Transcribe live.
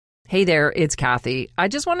Hey there, it's Kathy. I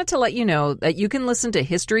just wanted to let you know that you can listen to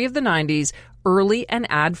History of the 90s early and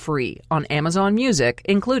ad-free on Amazon Music,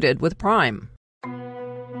 included with Prime.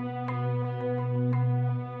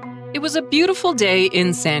 It was a beautiful day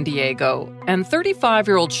in San Diego, and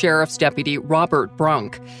 35-year-old Sheriff's Deputy Robert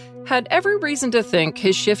Brunk had every reason to think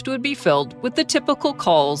his shift would be filled with the typical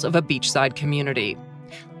calls of a beachside community.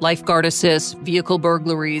 Lifeguard assists, vehicle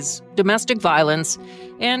burglaries, domestic violence,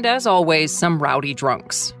 and, as always, some rowdy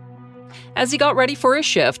drunks. As he got ready for his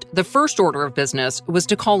shift, the first order of business was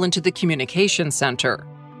to call into the communications center.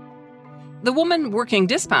 The woman working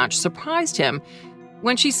dispatch surprised him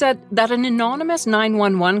when she said that an anonymous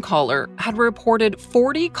 911 caller had reported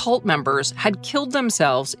 40 cult members had killed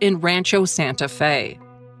themselves in Rancho Santa Fe.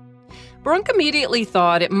 Brunk immediately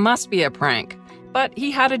thought it must be a prank, but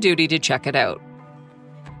he had a duty to check it out.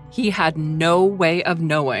 He had no way of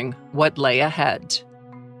knowing what lay ahead.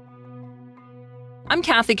 I'm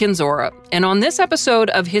Kathy Kinzora, and on this episode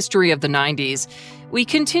of History of the 90s, we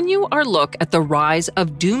continue our look at the rise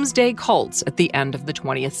of Doomsday cults at the end of the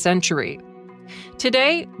 20th century.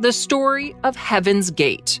 Today, the story of Heaven's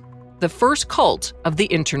Gate, the first cult of the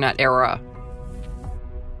Internet era.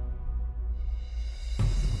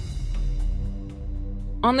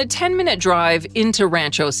 On the 10-minute drive into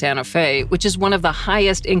Rancho Santa Fe, which is one of the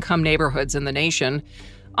highest income neighborhoods in the nation,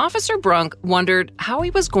 Officer Brunk wondered how he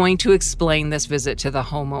was going to explain this visit to the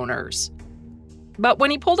homeowners. But when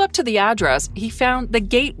he pulled up to the address, he found the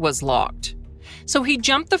gate was locked. So he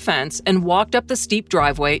jumped the fence and walked up the steep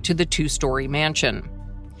driveway to the 2-story mansion.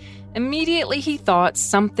 Immediately, he thought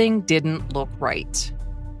something didn't look right.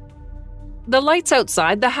 The lights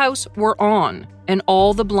outside the house were on, and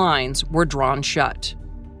all the blinds were drawn shut.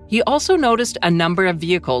 He also noticed a number of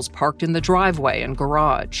vehicles parked in the driveway and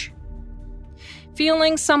garage.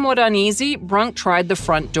 Feeling somewhat uneasy, Brunk tried the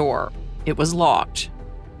front door. It was locked,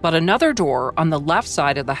 but another door on the left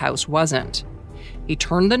side of the house wasn't. He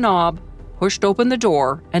turned the knob, pushed open the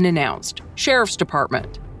door, and announced, "Sheriff's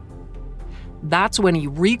Department." That's when he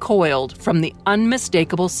recoiled from the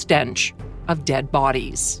unmistakable stench of dead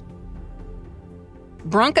bodies.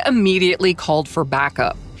 Brunk immediately called for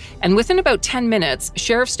backup, and within about 10 minutes,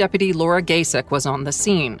 Sheriff's Deputy Laura Gasek was on the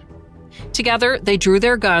scene. Together, they drew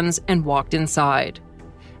their guns and walked inside.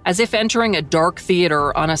 As if entering a dark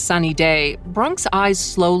theater on a sunny day, Brunk's eyes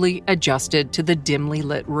slowly adjusted to the dimly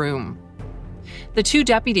lit room. The two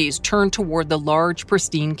deputies turned toward the large,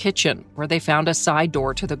 pristine kitchen, where they found a side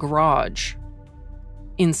door to the garage.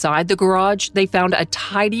 Inside the garage, they found a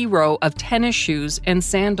tidy row of tennis shoes and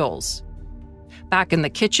sandals. Back in the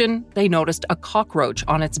kitchen, they noticed a cockroach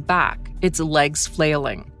on its back, its legs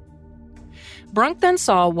flailing. Brunk then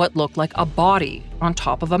saw what looked like a body on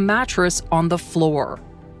top of a mattress on the floor.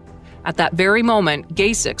 At that very moment,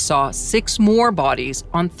 Gasek saw 6 more bodies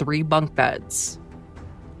on 3 bunk beds.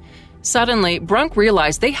 Suddenly, Brunk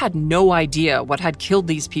realized they had no idea what had killed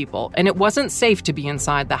these people, and it wasn't safe to be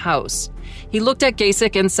inside the house. He looked at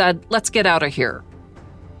Gasek and said, "Let's get out of here."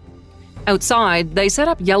 Outside, they set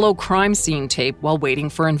up yellow crime scene tape while waiting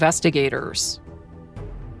for investigators.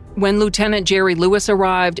 When Lieutenant Jerry Lewis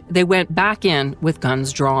arrived, they went back in with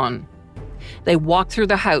guns drawn. They walked through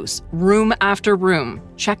the house, room after room,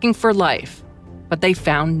 checking for life, but they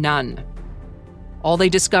found none. All they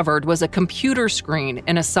discovered was a computer screen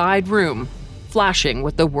in a side room, flashing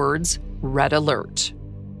with the words, "Red Alert."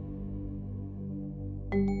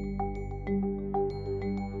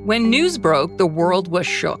 When news broke, the world was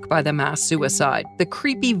shook by the mass suicide, the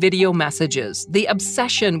creepy video messages, the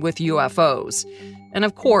obsession with UFOs, and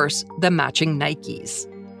of course, the matching Nikes.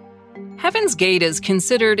 Heaven's Gate is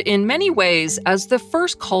considered in many ways as the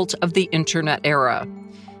first cult of the Internet era.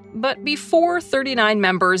 But before 39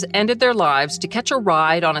 members ended their lives to catch a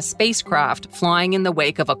ride on a spacecraft flying in the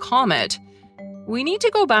wake of a comet, we need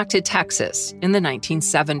to go back to Texas in the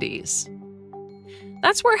 1970s.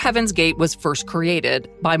 That's where Heaven's Gate was first created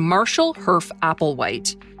by Marshall Herff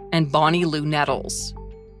Applewhite and Bonnie Lou Nettles.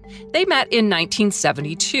 They met in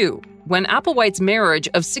 1972, when Applewhite's marriage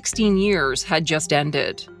of 16 years had just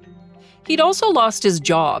ended. He'd also lost his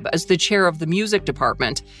job as the chair of the music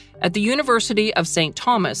department at the University of St.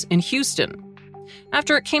 Thomas in Houston,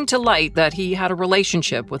 after it came to light that he had a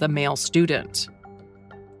relationship with a male student.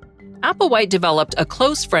 Applewhite developed a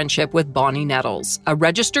close friendship with Bonnie Nettles, a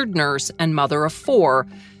registered nurse and mother of 4,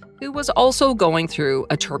 who was also going through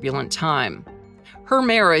a turbulent time. Her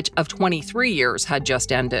marriage of 23 years had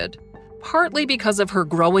just ended, partly because of her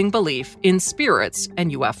growing belief in spirits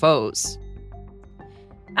and UFOs.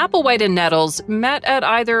 Applewhite and Nettles met at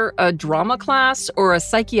either a drama class or a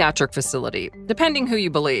psychiatric facility, depending who you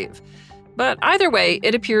believe. But either way,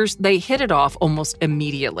 it appears they hit it off almost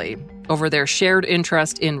immediately over their shared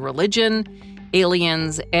interest in religion,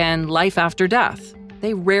 aliens, and life after death.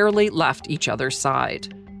 They rarely left each other's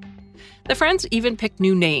side. The friends even picked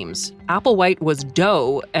new names. Applewhite was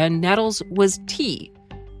Doe and Nettles was T,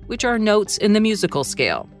 which are notes in the musical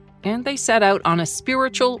scale, and they set out on a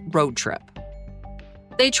spiritual road trip.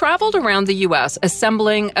 They traveled around the U.S.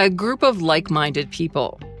 assembling a group of like-minded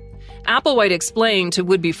people. Applewhite explained to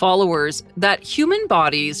would-be followers that human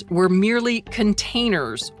bodies were merely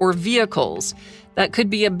containers or vehicles that could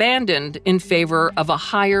be abandoned in favor of a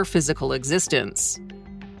higher physical existence.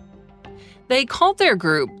 They called their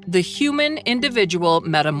group the Human Individual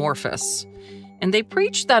Metamorphosis, and they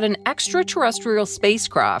preached that an extraterrestrial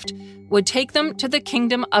spacecraft would take them to the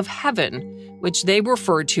kingdom of heaven, which they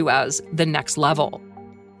referred to as the next level.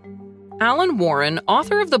 Alan Warren,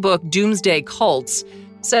 author of the book Doomsday Cults,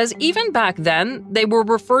 says even back then they were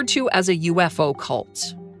referred to as a UFO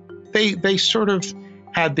cult. They sort of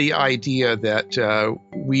had the idea that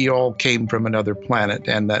we all came from another planet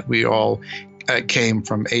and that we all came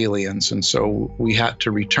from aliens, and so we had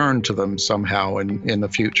to return to them somehow in the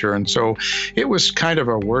future. And so it was kind of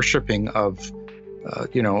a worshiping of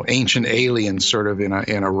ancient aliens, sort of in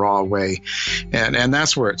a raw way, and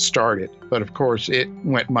that's where it started. But of course, it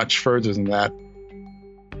went much further than that.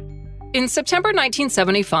 In September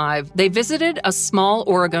 1975, they visited a small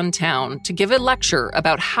Oregon town to give a lecture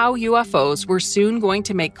about how UFOs were soon going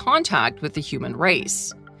to make contact with the human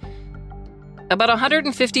race. About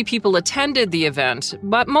 150 people attended the event,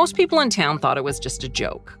 but most people in town thought it was just a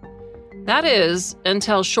joke. That is,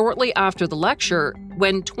 until shortly after the lecture,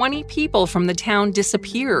 when 20 people from the town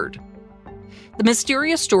disappeared. The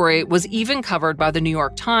mysterious story was even covered by the New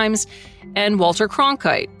York Times and Walter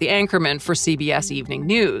Cronkite, the anchorman for CBS Evening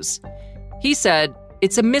News. He said,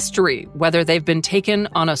 "It's a mystery whether they've been taken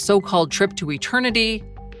on a so-called trip to eternity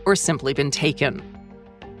or simply been taken."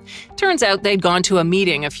 Turns out they'd gone to a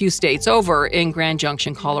meeting a few states over in Grand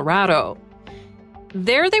Junction, Colorado.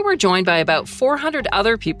 There they were joined by about 400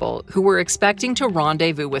 other people who were expecting to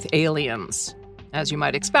rendezvous with aliens. As you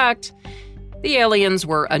might expect, the aliens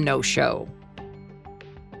were a no-show.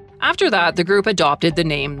 After that, the group adopted the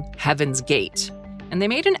name Heaven's Gate, and they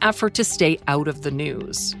made an effort to stay out of the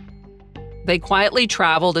news. They quietly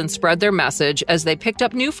traveled and spread their message as they picked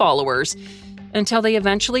up new followers until they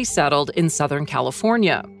eventually settled in Southern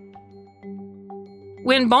California.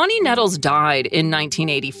 When Bonnie Nettles died in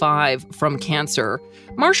 1985 from cancer,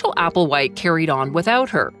 Marshall Applewhite carried on without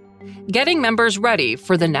her, getting members ready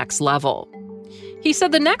for the next level. He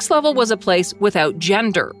said the next level was a place without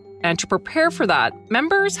gender, and to prepare for that,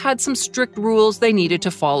 members had some strict rules they needed to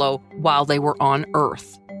follow while they were on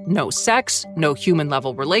Earth. No sex, no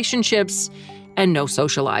human-level relationships, and no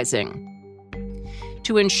socializing.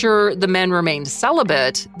 To ensure the men remained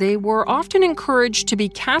celibate, they were often encouraged to be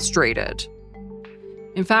castrated.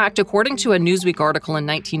 In fact, according to a Newsweek article in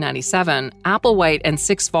 1997, Applewhite and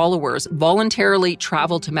 6 followers voluntarily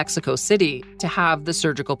traveled to Mexico City to have the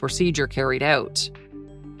surgical procedure carried out.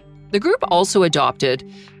 The group also adopted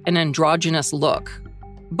an androgynous look.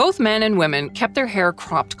 Both men and women kept their hair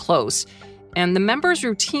cropped close, and the members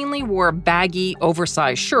routinely wore baggy,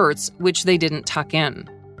 oversized shirts, which they didn't tuck in.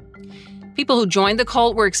 People who joined the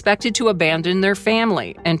cult were expected to abandon their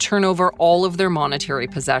family and turn over all of their monetary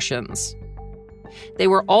possessions. They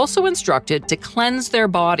were also instructed to cleanse their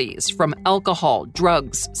bodies from alcohol,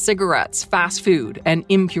 drugs, cigarettes, fast food, and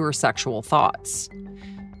impure sexual thoughts.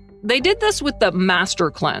 They did this with the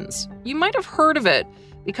Master Cleanse. You might have heard of it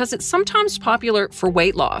because it's sometimes popular for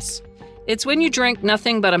weight loss. It's when you drink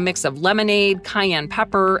nothing but a mix of lemonade, cayenne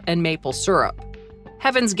pepper, and maple syrup.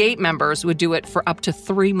 Heaven's Gate members would do it for up to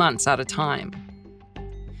 3 months at a time.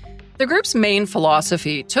 The group's main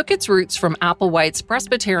philosophy took its roots from Applewhite's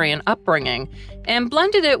Presbyterian upbringing and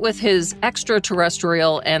blended it with his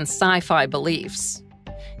extraterrestrial and sci-fi beliefs.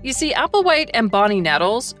 You see, Applewhite and Bonnie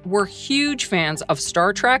Nettles were huge fans of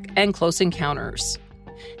Star Trek and Close Encounters,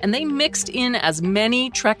 and they mixed in as many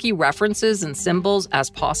Trekkie references and symbols as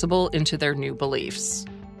possible into their new beliefs.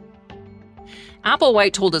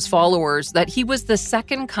 Applewhite told his followers that he was the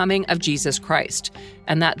second coming of Jesus Christ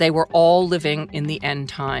and that they were all living in the end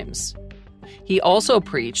times. He also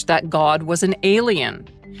preached that God was an alien,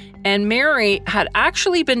 and Mary had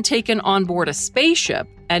actually been taken on board a spaceship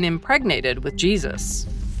and impregnated with Jesus.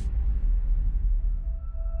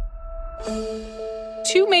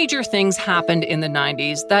 2 major things happened in the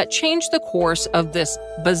 90s that changed the course of this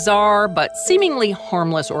bizarre but seemingly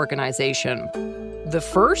harmless organization. The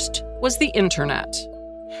first was the internet.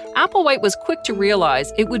 Applewhite was quick to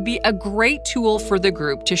realize it would be a great tool for the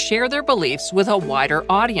group to share their beliefs with a wider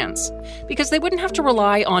audience, because they wouldn't have to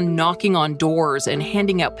rely on knocking on doors and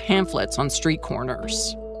handing out pamphlets on street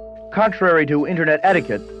corners. Contrary to internet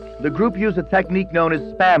etiquette, the group used a technique known as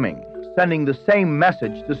spamming, sending the same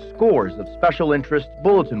message to scores of special interest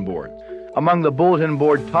bulletin boards. Among the bulletin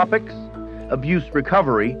board topics, abuse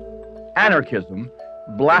recovery, anarchism,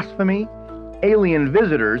 blasphemy, alien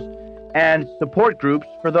visitors, and support groups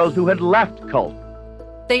for those who had left cult.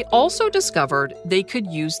 They also discovered they could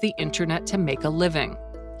use the internet to make a living.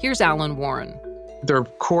 Here's Alan Warren. Their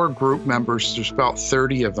core group members, there's about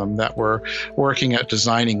 30 of them that were working at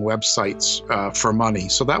designing websites for money.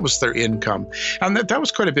 So that was their income. And that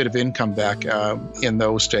was quite a bit of income back in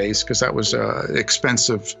those days, because that was an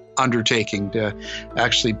expensive undertaking to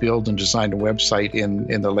actually build and design a website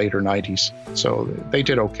in the later 90s. So they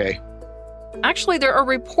did okay. Actually, there are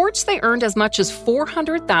reports they earned as much as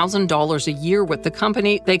 $400,000 a year with the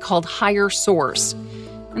company they called Higher Source.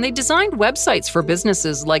 And they designed websites for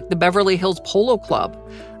businesses like the Beverly Hills Polo Club,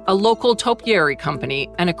 a local topiary company,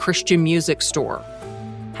 and a Christian music store.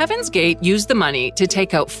 Heaven's Gate used the money to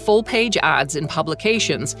take out full-page ads in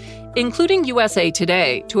publications, including USA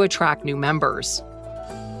Today, to attract new members.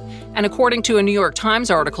 And according to a New York Times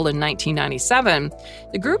article in 1997,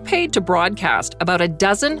 the group paid to broadcast about a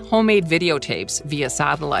dozen homemade videotapes via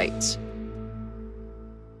satellite.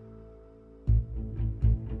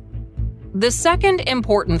 The second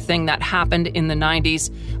important thing that happened in the 90s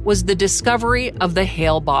was the discovery of the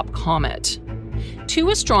Hale-Bopp comet. Two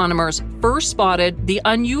astronomers first spotted the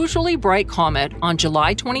unusually bright comet on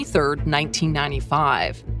July 23,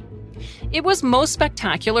 1995. It was most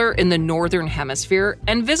spectacular in the northern hemisphere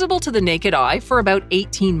and visible to the naked eye for about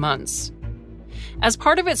 18 months. As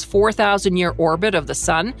part of its 4,000-year orbit of the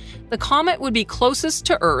Sun, the comet would be closest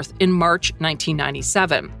to Earth in March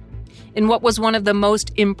 1997, in what was one of the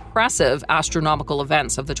most impressive astronomical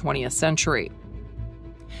events of the 20th century.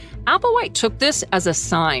 Applewhite took this as a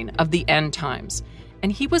sign of the end times,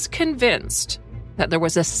 and he was convinced that there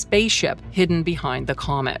was a spaceship hidden behind the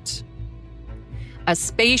comet. A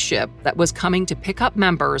spaceship that was coming to pick up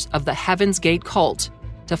members of the Heaven's Gate cult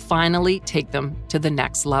to finally take them to the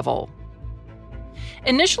next level.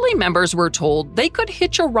 Initially, members were told they could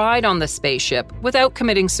hitch a ride on the spaceship without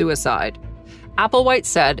committing suicide. Applewhite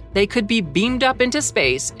said they could be beamed up into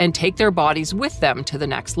space and take their bodies with them to the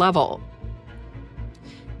next level.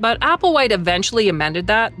 But Applewhite eventually amended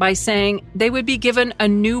that by saying they would be given a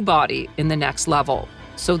new body in the next level,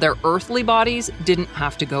 so their earthly bodies didn't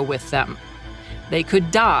have to go with them. They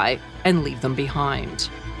could die and leave them behind.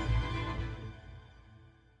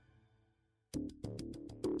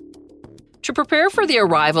 To prepare for the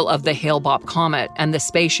arrival of the Hale-Bopp comet and the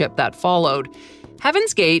spaceship that followed,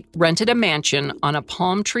 Heaven's Gate rented a mansion on a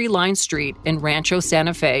palm tree-lined street in Rancho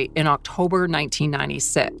Santa Fe in October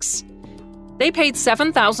 1996. They paid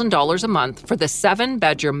 $7,000 a month for the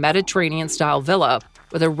 7-bedroom Mediterranean-style villa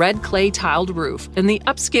with a red clay tiled roof in the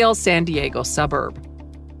upscale San Diego suburb.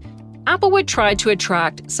 Applewood tried to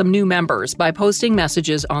attract some new members by posting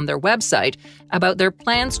messages on their website about their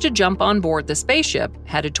plans to jump on board the spaceship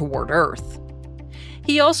headed toward Earth.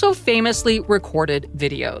 He also famously recorded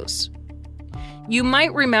videos. You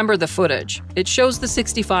might remember the footage. It shows the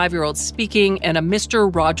 65-year-old speaking in a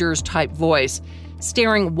Mr. Rogers-type voice,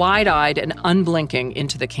 staring wide-eyed and unblinking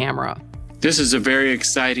into the camera. This is a very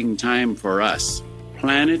exciting time for us.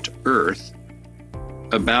 Planet Earth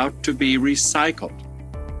about to be recycled.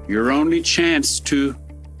 Your only chance to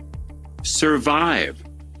survive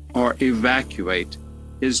or evacuate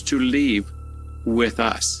is to leave with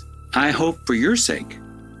us. I hope for your sake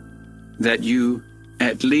that you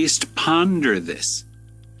at least ponder this,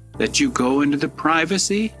 that you go into the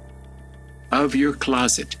privacy of your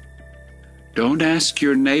closet. Don't ask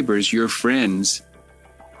your neighbors, your friends,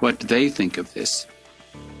 what they think of this.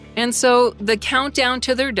 And so the countdown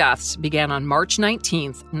to their deaths began on March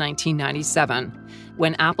 19th, 1997,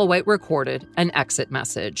 when Applewhite recorded an exit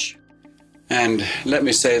message. And let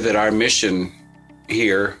me say that our mission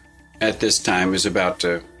here at this time is about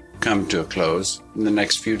to come to a close in the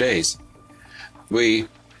next few days. We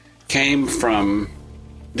came from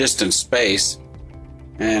distant space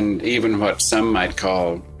and even what some might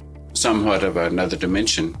call somewhat of another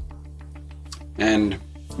dimension. And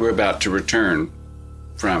we're about to return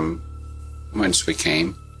from whence we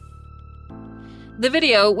came. The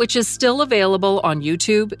video, which is still available on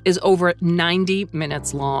YouTube, is over 90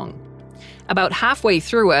 minutes long. About halfway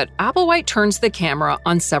through it, Applewhite turns the camera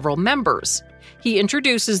on several members. He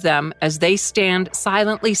introduces them as they stand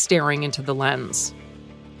silently staring into the lens.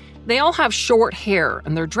 They all have short hair,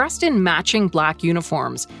 and they're dressed in matching black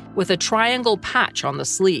uniforms with a triangle patch on the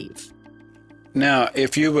sleeve. Now,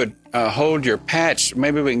 if you would hold your patch,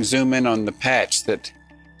 maybe we can zoom in on the patch.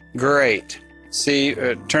 Great. See,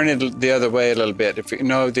 turn it the other way a little bit.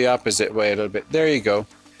 The opposite way a little bit. There you go.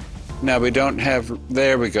 Now we don't have,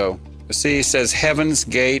 there we go. See, it says Heaven's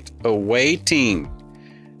Gate Awaiting.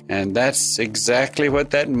 And that's exactly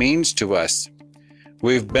what that means to us.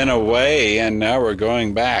 We've been away and now we're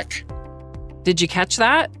going back. Did you catch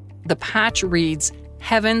that? The patch reads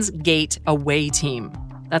Heaven's Gate Away Team.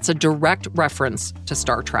 That's a direct reference to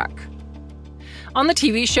Star Trek. On the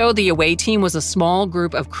TV show, the away team was a small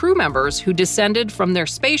group of crew members who descended from their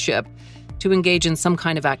spaceship to engage in some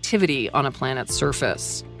kind of activity on a planet's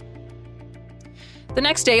surface. The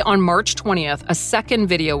next day, on March 20th, a second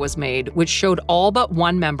video was made which showed all but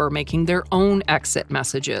one member making their own exit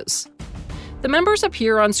messages. The members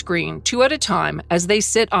appear on screen 2 at a time as they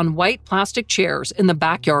sit on white plastic chairs in the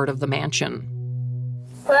backyard of the mansion.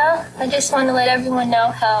 Well, I just want to let everyone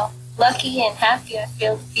know how lucky and happy I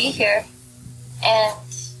feel to be here, and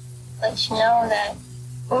let you know that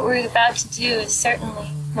what we're about to do is certainly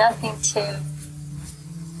nothing to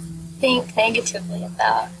think negatively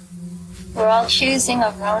about. We're all choosing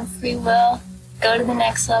of our own free will, go to the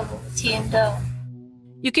next level with Team Doe.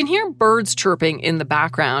 You can hear birds chirping in the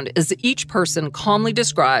background as each person calmly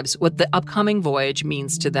describes what the upcoming voyage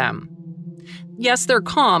means to them. Yes, they're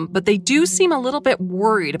calm, but they do seem a little bit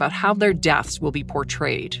worried about how their deaths will be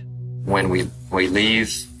portrayed. When we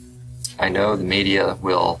leave, I know the media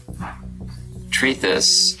will treat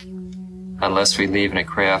this, unless we leave in a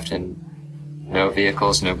craft and no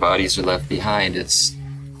vehicles, no bodies are left behind, it's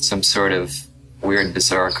some sort of weird,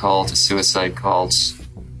 bizarre cult, a suicide cult,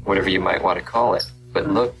 whatever you might want to call it. But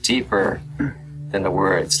look deeper than the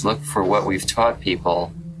words. Look for what we've taught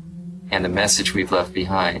people and the message we've left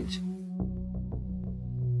behind.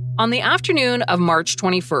 On the afternoon of March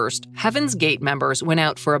 21st, Heaven's Gate members went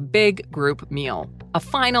out for a big group meal, a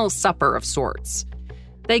final supper of sorts.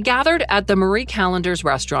 They gathered at the Marie Callender's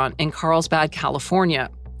restaurant in Carlsbad, California,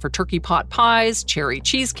 for turkey pot pies, cherry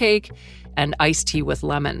cheesecake, and iced tea with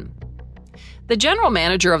lemon. The general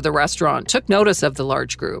manager of the restaurant took notice of the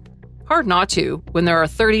large group. Hard not to, when there are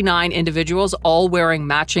 39 individuals all wearing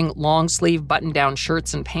matching long-sleeve button-down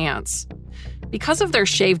shirts and pants. Because of their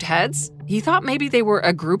shaved heads, he thought maybe they were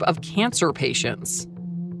a group of cancer patients.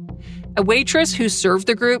 A waitress who served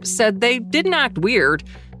the group said they didn't act weird.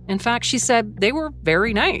 In fact, she said they were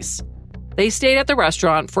very nice. They stayed at the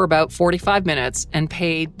restaurant for about 45 minutes and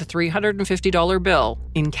paid the $350 bill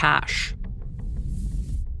in cash.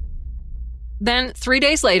 Then, 3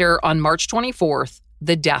 days later, on March 24th,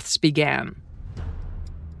 the deaths began.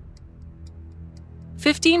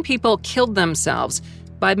 15 people killed themselves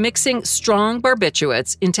by mixing strong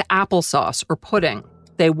barbiturates into applesauce or pudding.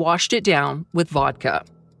 They washed it down with vodka.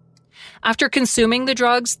 After consuming the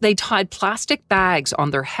drugs, they tied plastic bags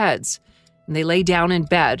on their heads, and they lay down in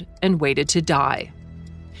bed and waited to die.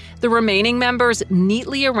 The remaining members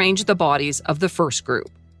neatly arranged the bodies of the first group.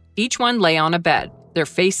 Each one lay on a bed, their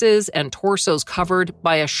faces and torsos covered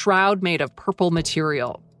by a shroud made of purple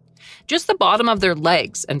material. Just the bottom of their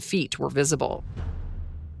legs and feet were visible.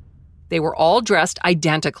 They were all dressed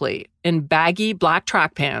identically in baggy black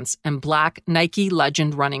track pants and black Nike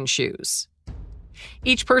Legend running shoes.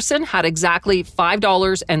 Each person had exactly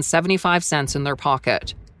 $5.75 in their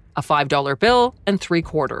pocket, a $5 bill and 3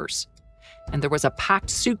 quarters, and there was a packed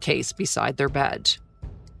suitcase beside their bed.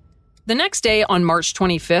 The next day, on March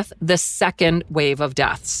 25th, the second wave of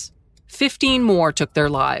deaths. 15 more took their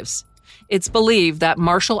lives. It's believed that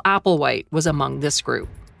Marshall Applewhite was among this group.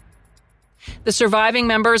 The surviving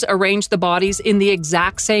members arranged the bodies in the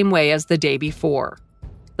exact same way as the day before.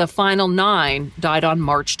 The final 9 died on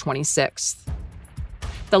March 26th.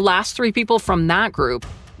 The last 3 people from that group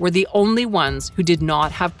were the only ones who did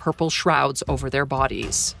not have purple shrouds over their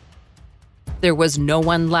bodies. There was no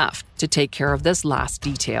one left to take care of this last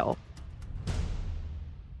detail.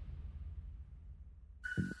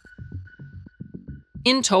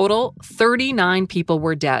 In total, 39 people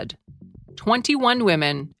were dead, 21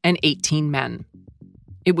 women and 18 men.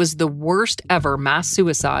 It was the worst ever mass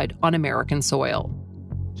suicide on American soil.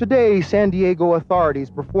 Today, San Diego authorities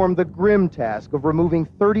performed the grim task of removing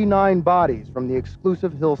 39 bodies from the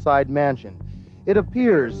exclusive hillside mansion. It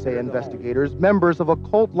appears, say investigators, members of a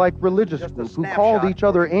cult-like religious group who called each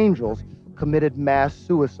other angels committed mass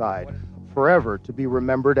suicide, forever to be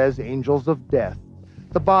remembered as angels of death.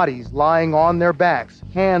 The bodies lying on their backs,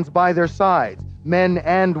 hands by their sides, men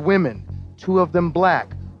and women, 2 of them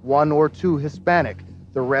black, 1 or 2 Hispanic,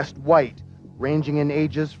 the rest white, ranging in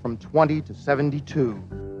ages from 20 to 72.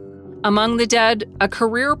 Among the dead, a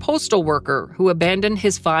career postal worker who abandoned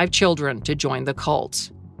his 5 children to join the cult.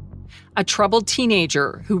 A troubled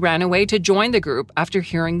teenager who ran away to join the group after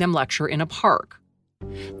hearing them lecture in a park.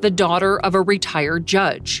 The daughter of a retired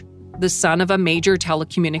judge. The son of a major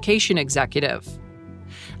telecommunication executive.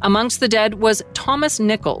 Amongst the dead was Thomas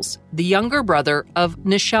Nichols, the younger brother of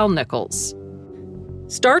Nichelle Nichols.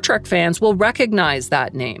 Star Trek fans will recognize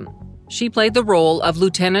that name. She played the role of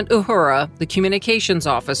Lieutenant Uhura, the communications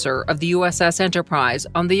officer of the USS Enterprise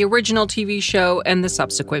on the original TV show and the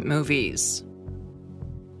subsequent movies.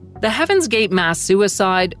 The Heaven's Gate mass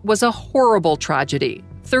suicide was a horrible tragedy.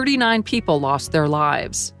 39 people lost their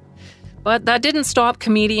lives. But that didn't stop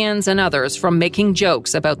comedians and others from making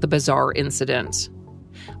jokes about the bizarre incident.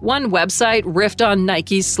 One website riffed on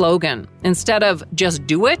Nike's slogan. Instead of "just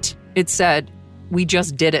do it," it said, "we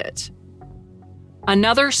just did it."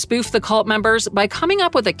 Another spoofed the cult members by coming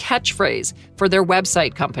up with a catchphrase for their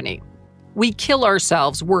website company. "We kill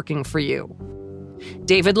ourselves working for you."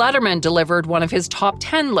 David Letterman delivered one of his top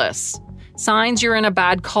 10 lists. Signs you're in a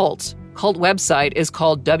bad cult. Cult website is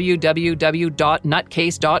called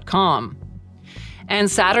www.nutcase.com.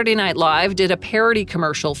 And Saturday Night Live did a parody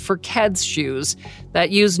commercial for Keds shoes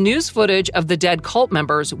that used news footage of the dead cult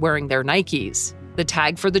members wearing their Nikes. The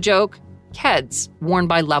tag for the joke? Keds, worn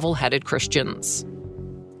by level-headed Christians.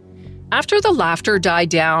 After the laughter died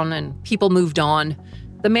down and people moved on,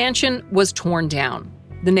 the mansion was torn down.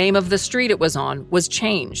 The name of the street it was on was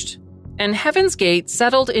changed, and Heaven's Gate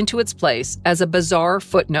settled into its place as a bizarre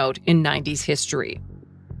footnote in 90s history.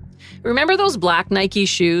 Remember those black Nike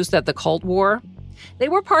shoes that the cult wore? They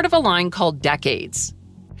were part of a line called Decades.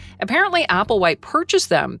 Apparently, Applewhite purchased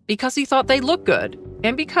them because he thought they looked good,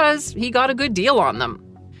 and because he got a good deal on them.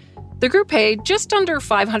 The group paid just under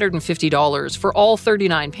 $550 for all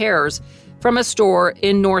 39 pairs from a store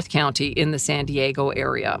in North County in the San Diego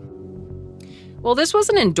area. Well, this was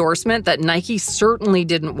an endorsement that Nike certainly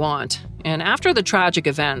didn't want, and after the tragic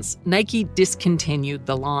events, Nike discontinued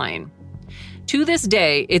the line. To this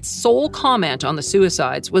day, its sole comment on the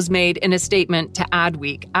suicides was made in a statement to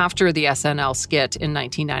Adweek after the SNL skit in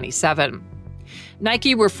 1997.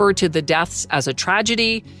 Nike referred to the deaths as a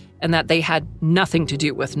tragedy and that they had nothing to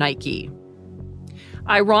do with Nike.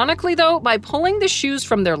 Ironically, though, by pulling the shoes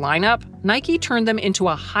from their lineup, Nike turned them into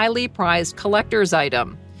a highly prized collector's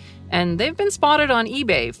item, and they've been spotted on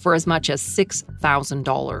eBay for as much as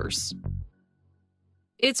 $6,000.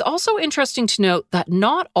 It's also interesting to note that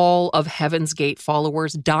not all of Heaven's Gate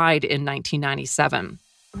followers died in 1997.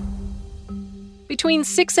 Between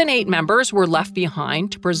 6 and 8 members were left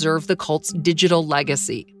behind to preserve the cult's digital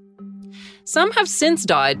legacy. Some have since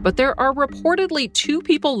died, but there are reportedly 2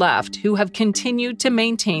 people left who have continued to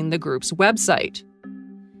maintain the group's website.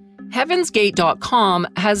 HeavensGate.com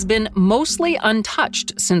has been mostly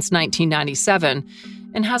untouched since 1997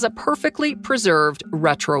 and has a perfectly preserved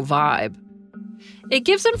retro vibe. It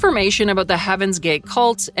gives information about the Heaven's Gate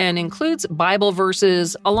cult and includes Bible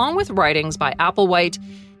verses along with writings by Applewhite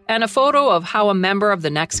and a photo of how a member of the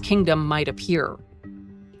next kingdom might appear.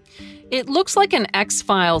 It looks like an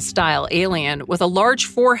X-Files style alien with a large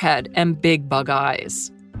forehead and big bug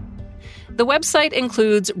eyes. The website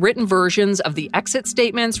includes written versions of the exit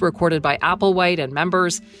statements recorded by Applewhite and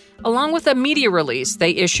members, along with a media release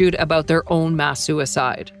they issued about their own mass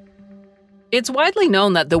suicide. It's widely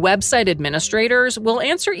known that the website administrators will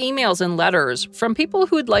answer emails and letters from people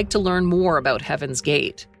who would like to learn more about Heaven's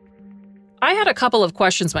Gate. I had a couple of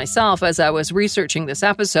questions myself as I was researching this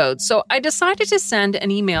episode, so I decided to send an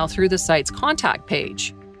email through the site's contact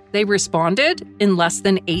page. They responded in less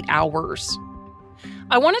than 8 hours.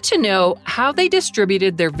 I wanted to know how they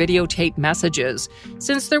distributed their videotape messages,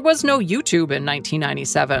 since there was no YouTube in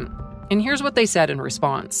 1997. And here's what they said in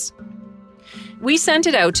response. We sent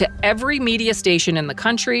it out to every media station in the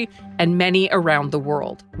country and many around the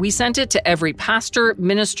world. We sent it to every pastor,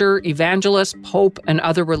 minister, evangelist, pope, and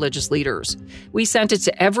other religious leaders. We sent it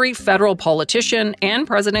to every federal politician and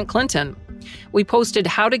President Clinton. We posted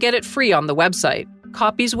how to get it free on the website.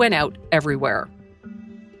 Copies went out everywhere.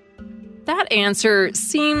 That answer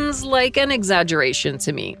seems like an exaggeration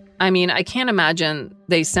to me. I mean, I can't imagine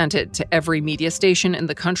they sent it to every media station in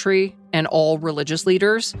the country and all religious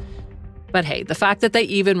leaders. But hey, the fact that they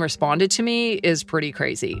even responded to me is pretty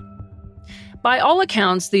crazy. By all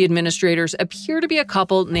accounts, the administrators appear to be a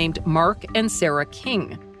couple named Mark and Sarah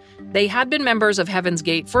King. They had been members of Heaven's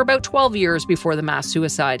Gate for about 12 years before the mass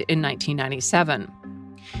suicide in 1997.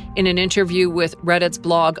 In an interview with Reddit's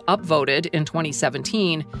blog Upvoted in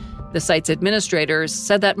 2017, the site's administrators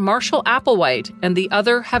said that Marshall Applewhite and the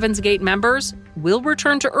other Heaven's Gate members will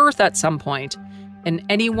return to Earth at some point, and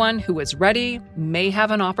anyone who is ready may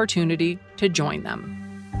have an opportunity to join them.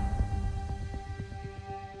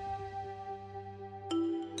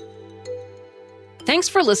 Thanks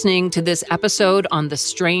for listening to this episode on the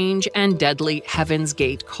strange and deadly Heaven's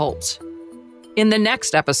Gate cult. In the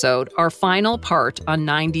next episode, our final part on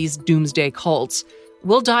 90s Doomsday cults,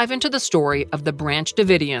 we'll dive into the story of the Branch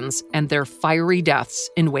Davidians and their fiery deaths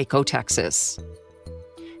in Waco, Texas.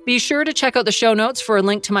 Be sure to check out the show notes for a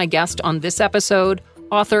link to my guest on this episode,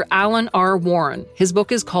 author Alan R. Warren. His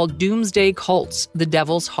book is called Doomsday Cults, The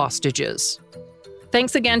Devil's Hostages.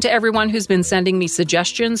 Thanks again to everyone who's been sending me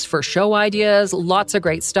suggestions for show ideas. Lots of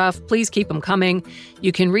great stuff. Please keep them coming.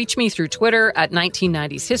 You can reach me through Twitter at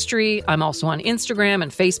 1990s History. I'm also on Instagram and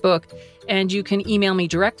Facebook. And you can email me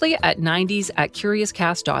directly at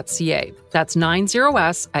 90s@curiouscast.ca. That's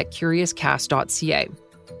 90s@curiouscast.ca.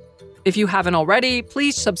 If you haven't already,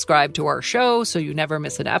 please subscribe to our show so you never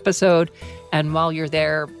miss an episode. And while you're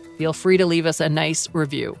there, feel free to leave us a nice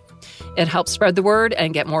review. It helps spread the word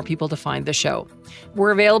and get more people to find the show.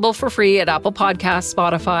 We're available for free at Apple Podcasts,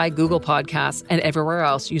 Spotify, Google Podcasts, and everywhere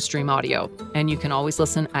else you stream audio. And you can always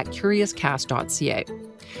listen at curiouscast.ca.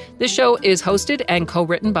 This show is hosted and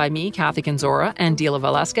co-written by me, Kathy Canzora, and Dila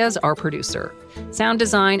Velasquez, our producer. Sound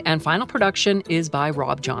design and final production is by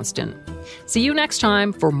Rob Johnston. See you next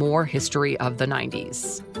time for more History of the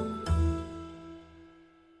 90s.